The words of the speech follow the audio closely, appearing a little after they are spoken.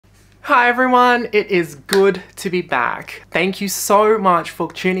Hi everyone, it is good to be back. Thank you so much for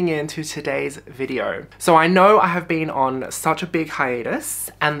tuning in to today's video. So I know I have been on such a big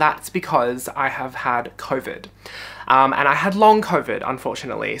hiatus, and that's because I have had COVID. And I had long COVID,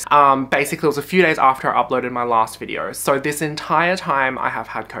 unfortunately. Basically, it was a few days after I uploaded my last video. So this entire time I have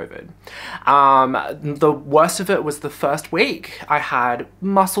had COVID. The worst of it was the first week. I had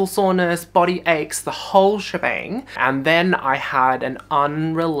muscle soreness, body aches, the whole shebang. And then I had an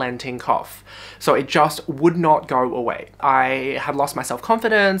unrelenting cough. So it just would not go away. I had lost my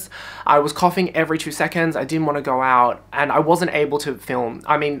self-confidence. I was coughing every 2 seconds. I didn't want to go out and I wasn't able to film.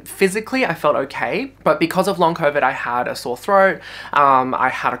 I mean, physically I felt okay, but because of long COVID, I had a sore throat, I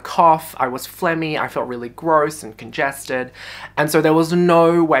had a cough, I was phlegmy, I felt really gross and congested, and so there was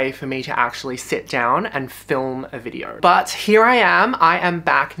no way for me to actually sit down and film a video. But here I am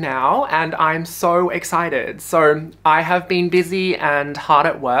back now, and I'm so excited. So I have been busy and hard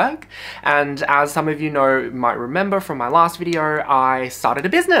at work, and as some of you might remember from my last video, I started a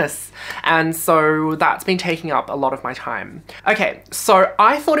business, and so that's been taking up a lot of my time. Okay, so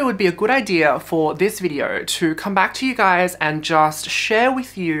I thought it would be a good idea for this video to come back to you guys and just share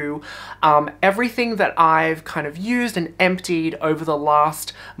with you everything that I've kind of used and emptied over the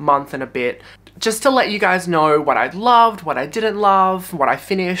last month and a bit, just to let you guys know what I loved, what I didn't love, what I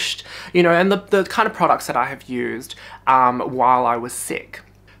finished, you know, and the kind of products that I have used while I was sick.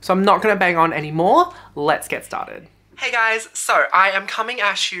 So I'm not gonna bang on anymore, let's get started. Hey guys, so I am coming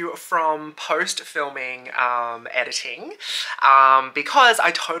at you from post-filming editing because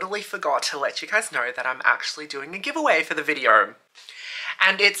I totally forgot to let you guys know that I'm actually doing a giveaway for the video.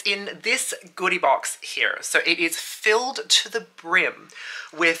 And it's in this goodie box here. So it is filled to the brim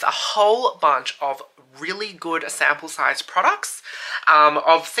with a whole bunch of really good sample size products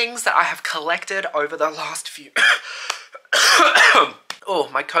of things that I have collected over the last few... Oh,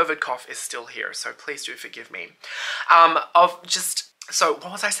 my COVID cough is still here, so please do forgive me. So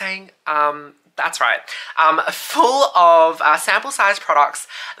what was I saying? That's right. Full of sample size products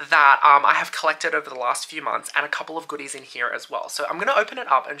that I have collected over the last few months, and a couple of goodies in here as well. So I'm going to open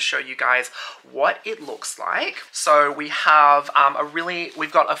it up and show you guys what it looks like. So we have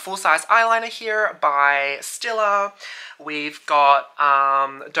we've got a full-size eyeliner here by Stila. We've got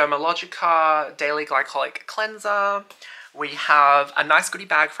Dermalogica Daily Glycolic Cleanser. We have a nice goodie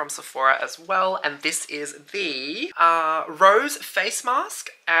bag from Sephora as well, and this is the Rose Face Mask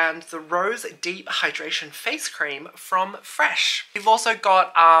and the Rose Deep Hydration Face Cream from Fresh. We've also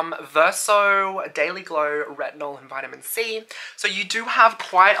got Verso Daily Glow Retinol and Vitamin C, so you do have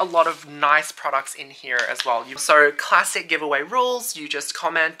quite a lot of nice products in here as well. So classic giveaway rules, you just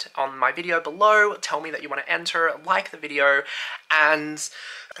comment on my video below, tell me that you want to enter, like the video, and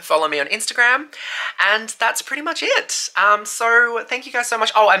follow me on Instagram, and that's pretty much it. So thank you guys so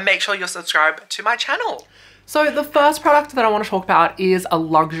much. Oh, and make sure you're subscribed to my channel. So the first product that I want to talk about is a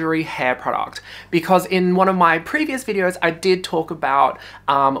luxury hair product, because in one of my previous videos I did talk about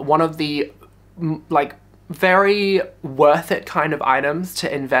one of the very worth it kind of items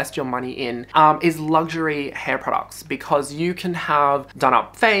to invest your money in is luxury hair products, because you can have done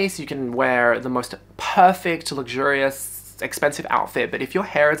up face, you can wear the most perfect, luxurious, expensive outfit, but if your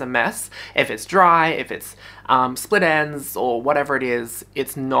hair is a mess, if it's dry, if it's split ends or whatever it is,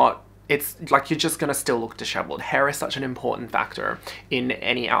 it's like you're just gonna still look disheveled. Hair is such an important factor in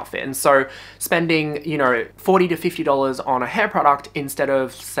any outfit, and so spending, you know, $40 to $50 on a hair product instead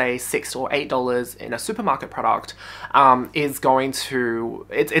of say $6 or $8 in a supermarket product is going to,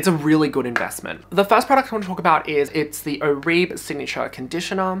 it's a really good investment. The first product I want to talk about it's the Oribe Signature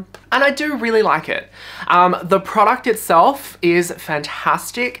Conditioner, and I do really like it. The product itself is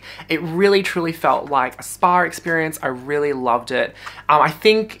fantastic. It really truly felt like a spa experience. I really loved it. I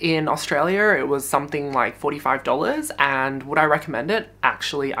think in Australia it was something like $45, and would I recommend it?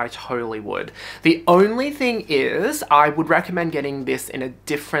 Actually, I totally would. The only thing is I would recommend getting this in a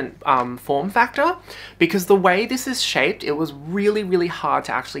different form factor, because the way this is shaped, it was really hard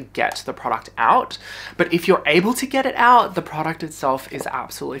to actually get the product out. But if you're able to get it out, the product itself is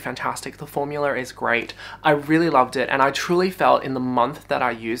absolutely fantastic. The formula is great. I really loved it, and I truly felt in the month that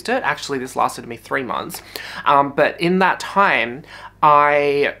I used it, actually this lasted me 3 months, but in that time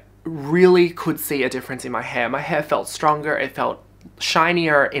I really could see a difference in my hair. My hair felt stronger, it felt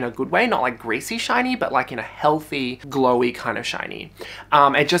shinier in a good way, not like greasy shiny, but like in a healthy, glowy kind of shiny.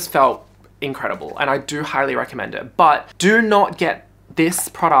 It just felt incredible, and I do highly recommend it. But do not get this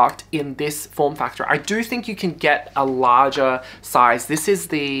product in this form factor. I do think you can get a larger size. This is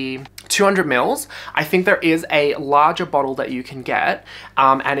the 200 mils. I think there is a larger bottle that you can get,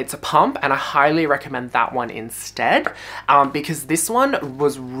 and it's a pump, and I highly recommend that one instead, because this one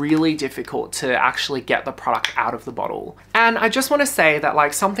was really difficult to actually get the product out of the bottle. And I just want to say that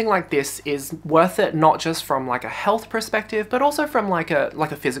like something like this is worth it, not just from like a health perspective, but also from like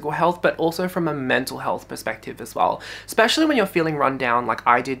a physical health, but also from a mental health perspective as well. Especially when you're feeling run down like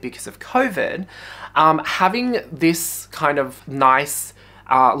I did because of COVID, having this kind of nice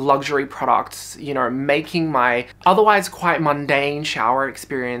luxury products, you know, making my otherwise quite mundane shower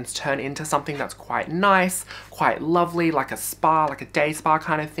experience turn into something that's quite nice, quite lovely, like a spa, like a day spa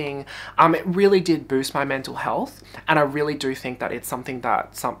kind of thing. It really did boost my mental health, and I really do think that it's something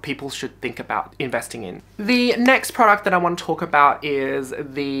that some people should think about investing in. The next product that I want to talk about is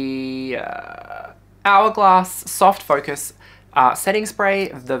the Hourglass Soft Focus setting spray,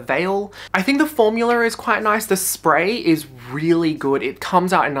 the Veil. I think the formula is quite nice. The spray is really good. It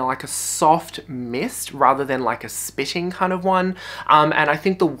comes out in like a soft mist rather than like a spitting kind of one. And I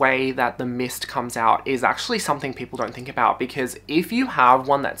think the way that the mist comes out is actually something people don't think about, because if you have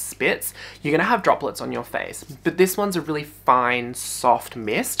one that spits, you're gonna have droplets on your face. But this one's a really fine, soft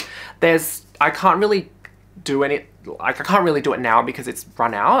mist. I can't really do it now because it's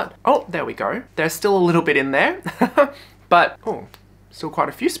run out. Oh, there we go. There's still a little bit in there. But, oh, still quite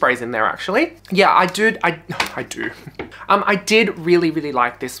a few sprays in there actually. Yeah, I did really, really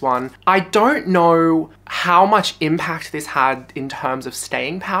like this one. I don't know how much impact this had in terms of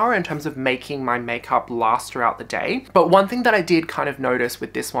staying power, in terms of making my makeup last throughout the day. But one thing that I did kind of notice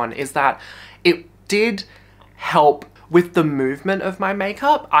with this one is that it did help with the movement of my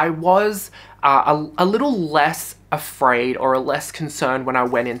makeup. I was a little less afraid or less concerned when I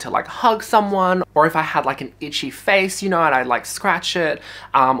went in to like hug someone, or if I had like an itchy face, you know, and I'd like scratch it,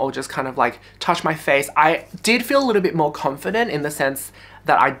 or just kind of like touch my face. I did feel a little bit more confident in the sense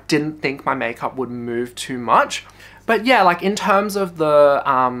that I didn't think my makeup would move too much. But yeah, like in terms of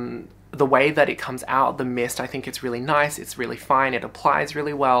the way that it comes out, the mist, I think it's really nice. It's really fine. It applies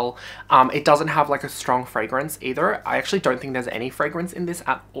really well. It doesn't have like a strong fragrance either. I actually don't think there's any fragrance in this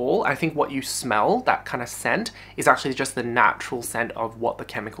at all. I think what you smell, that kind of scent, is actually just the natural scent of what the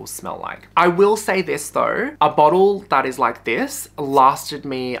chemicals smell like. I will say this though, a bottle that is like this lasted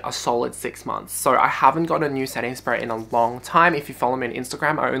me a solid 6 months. So I haven't got a new setting spray in a long time. If you follow me on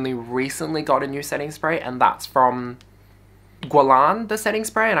Instagram, I only recently got a new setting spray, and that's from Guerlain, the setting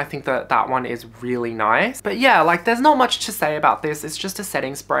spray, and I think that that one is really nice. But yeah, like there's not much to say about this. It's just a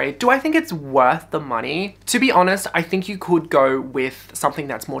setting spray. Do I think it's worth the money? To be honest, I think you could go with something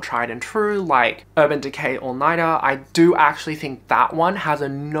that's more tried and true, like Urban Decay All Nighter. I do actually think that one has a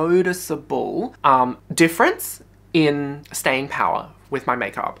noticeable difference in staying power with my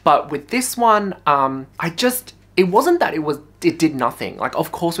makeup. But with this one, it wasn't that it did nothing. Like,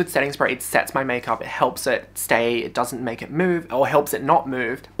 of course, with setting spray, it sets my makeup, it helps it stay, it doesn't make it move, or helps it not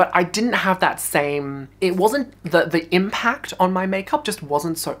move. But I didn't have that same, it wasn't, the impact on my makeup just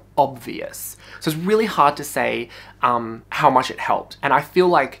wasn't so obvious. So it's really hard to say how much it helped. And I feel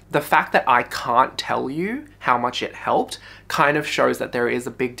like the fact that I can't tell you how much it helped kind of shows that there is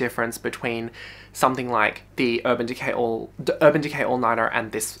a big difference between something like the Urban Decay All Nighter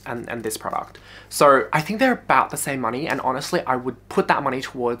and this product. So I think they're about the same money, and honestly I would put that money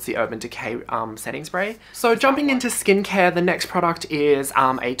towards the Urban Decay setting spray. So jumping into skincare, the next product is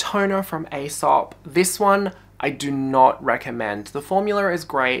a toner from Aesop. This one I do not recommend. The formula is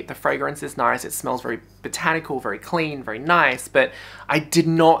great, the fragrance is nice, it smells very botanical, very clean, very nice, but I did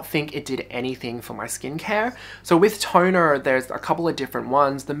not think it did anything for my skincare. So with toner, there's a couple of different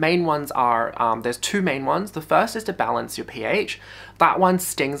ones. The main ones are, there's two main ones. The first is to balance your pH. That one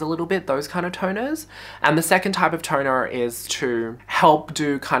stings a little bit, those kind of toners. And the second type of toner is to help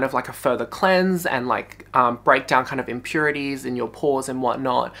do kind of like a further cleanse and like break down kind of impurities in your pores and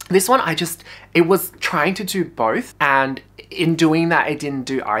whatnot. This one, it was trying to do both, and in doing that, it didn't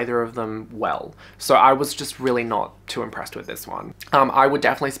do either of them well. So I was just really not too impressed with this one. I would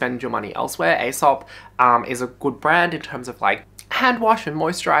definitely spend your money elsewhere. Aesop is a good brand in terms of like hand wash and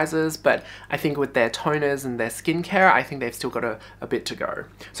moisturizers, but I think with their toners and their skincare, I think they've still got a bit to go.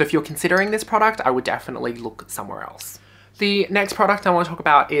 So if you're considering this product, I would definitely look somewhere else. The next product I want to talk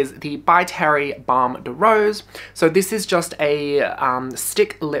about is the ByTerry Baume de Rose. So this is just a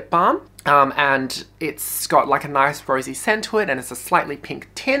stick lip balm. And it's got like a nice rosy scent to it, and it's a slightly pink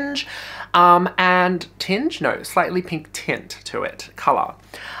tinge, slightly pink tint to it, color.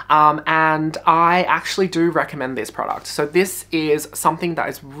 And I actually do recommend this product. So this is something that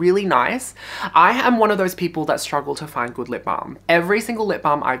is really nice. I am one of those people that struggle to find good lip balm. Every single lip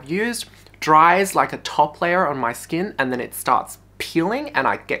balm I've used dries like a top layer on my skin, and then it starts peeling and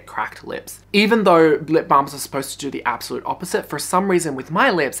I get cracked lips. Even though lip balms are supposed to do the absolute opposite, for some reason with my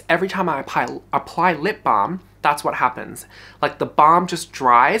lips, every time I apply lip balm, that's what happens. Like the balm just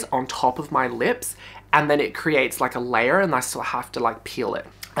dries on top of my lips and then it creates like a layer and I still have to like peel it.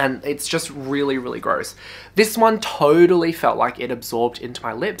 And it's just really, really gross. This one totally felt like it absorbed into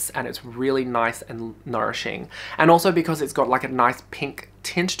my lips and it's really nice and nourishing. And also because it's got like a nice pink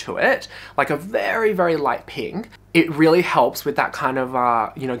tint to it, like a very, very light pink, it really helps with that kind of,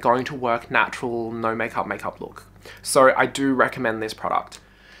 you know, going to work natural, no makeup look. So I do recommend this product.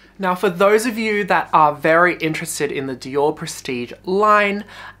 Now, for those of you that are very interested in the Dior Prestige line,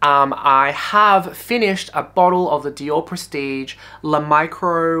 I have finished a bottle of the Dior Prestige Le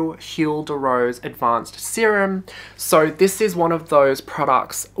Micro-Huile de Rose Advanced Serum. So this is one of those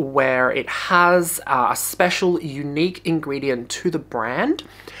products where it has a special unique ingredient to the brand.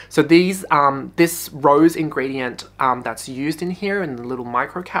 So these, this rose ingredient that's used in here and the little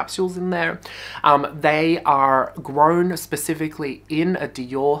micro capsules in there, they are grown specifically in a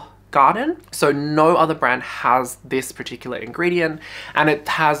Dior garden. So no other brand has this particular ingredient and it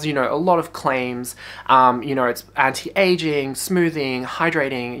has, you know, a lot of claims. You know, it's anti-aging, smoothing,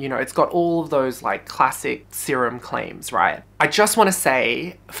 hydrating, you know, it's got all of those like classic serum claims, right? I just want to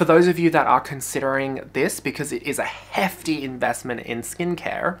say, for those of you that are considering this, because it is a hefty investment in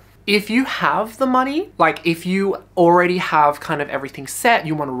skincare, if you have the money, like if you already have kind of everything set,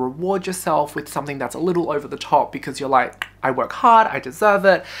 you want to reward yourself with something that's a little over the top because you're like, I work hard, I deserve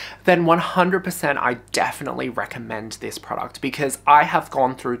it, then 100% I definitely recommend this product because I have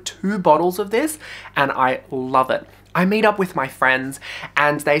gone through 2 bottles of this and I love it. I meet up with my friends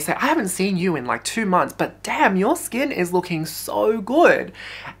and they say, I haven't seen you in like 2 months, but damn, your skin is looking so good.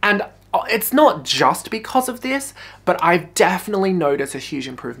 And it's not just because of this, but I've definitely noticed a huge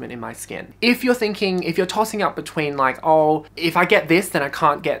improvement in my skin. If you're thinking, if you're tossing up between like, oh, if I get this, then I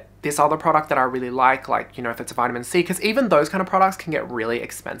can't get this other product that I really like, you know, if it's a vitamin C, because even those kind of products can get really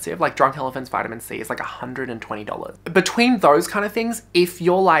expensive. Like Drunk Elephant's vitamin C is like $120. Between those kind of things, if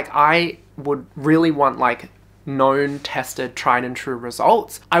you're like, I would really want like known, tested, tried and true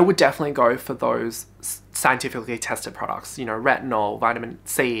results, I would definitely go for those scientifically tested products, you know, retinol, vitamin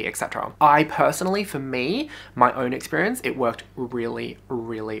C, etc. I personally, for me, my own experience, it worked really,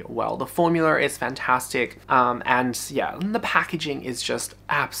 really well. The formula is fantastic, and yeah, the packaging is just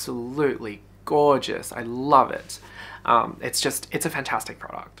absolutely gorgeous. I love it. It's a fantastic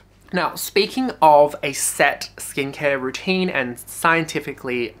product. Now, speaking of a set skincare routine and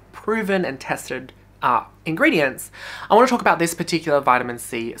scientifically proven and tested ingredients, I want to talk about this particular vitamin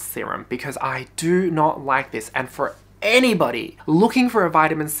C serum because I do not like this, and for anybody looking for a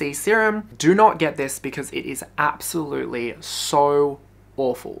vitamin C serum, do not get this because it is absolutely so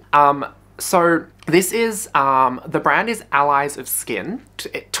awful. So this is, the brand is Allies of Skin,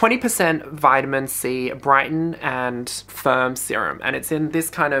 20% vitamin C, Brighten and Firm serum. And it's in this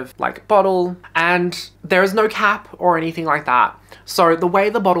kind of like bottle and there is no cap or anything like that. So the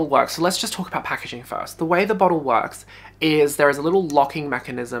way the bottle works, so let's just talk about packaging first. The way the bottle works is there is a little locking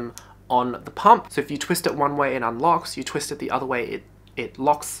mechanism on the pump. So if you twist it one way, it unlocks. You twist it the other way, it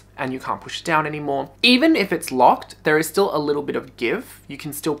locks and you can't push it down anymore. Even if it's locked, there is still a little bit of give. You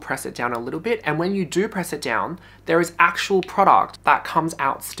can still press it down a little bit. And when you do press it down, there is actual product that comes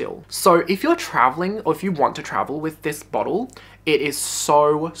out still. So if you're traveling or if you want to travel with this bottle, it is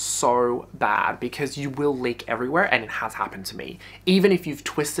so bad because you will leak everywhere, and it has happened to me, even if you've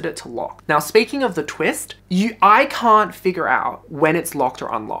twisted it to lock. Now, speaking of the twist, I can't figure out when it's locked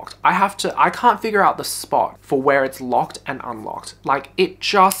or unlocked. I can't figure out the spot for where it's locked and unlocked. Like, it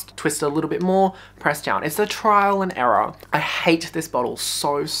just twists a little bit more, press down. It's a trial and error. I hate this bottle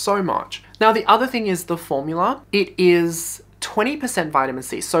so much. Now, the other thing is the formula. It is 20% vitamin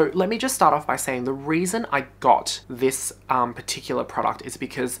C. So let me just start off by saying the reason I got this particular product is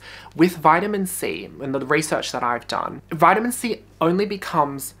because with vitamin C, and the research that I've done, vitamin C only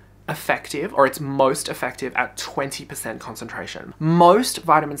becomes effective, or it's most effective at 20% concentration. Most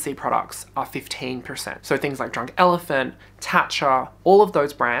vitamin C products are 15%. So things like Drunk Elephant, Tatcha, all of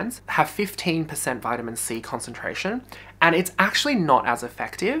those brands have 15% vitamin C concentration, and it's actually not as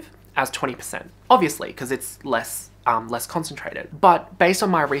effective as 20%, obviously, because it's less concentrated. But based on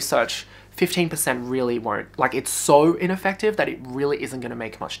my research, 15% really won't, like, it's so ineffective that it really isn't going to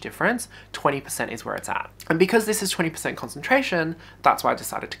make much difference. 20% is where it's at. And because this is 20% concentration, that's why I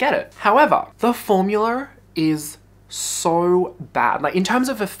decided to get it. However, the formula is so bad. Like, in terms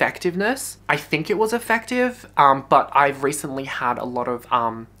of effectiveness, I think it was effective, but I've recently had a lot of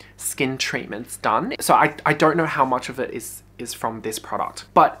skin treatments done. So I don't know how much of it is from this product.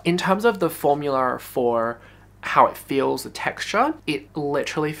 But in terms of the formula for how it feels, the texture, it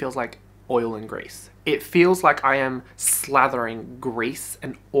literally feels like oil and grease. It feels like I am slathering grease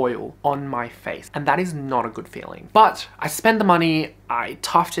and oil on my face, and that is not a good feeling. But I spent the money, I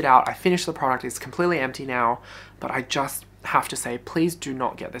toughed it out, I finished the product, it's completely empty now, but I just have to say, please do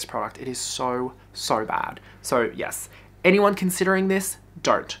not get this product. It is so, so bad. So yes, anyone considering this,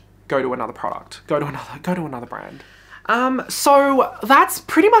 don't. Go to another product. Go to another brand. So that's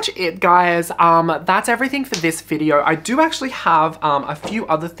pretty much it, guys. That's everything for this video. I do actually have a few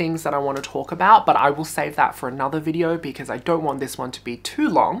other things that I want to talk about, but I will save that for another video because I don't want this one to be too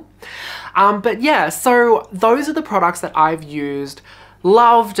long. But yeah, so those are the products that I've used,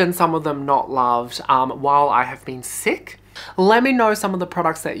 loved, and some of them not loved while I have been sick. Let me know some of the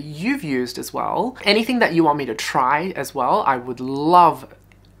products that you've used as well. Anything that you want me to try as well. I would love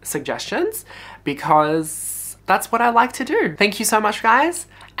suggestions because that's what I like to do. Thank you so much, guys,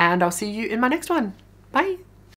 and I'll see you in my next one. Bye.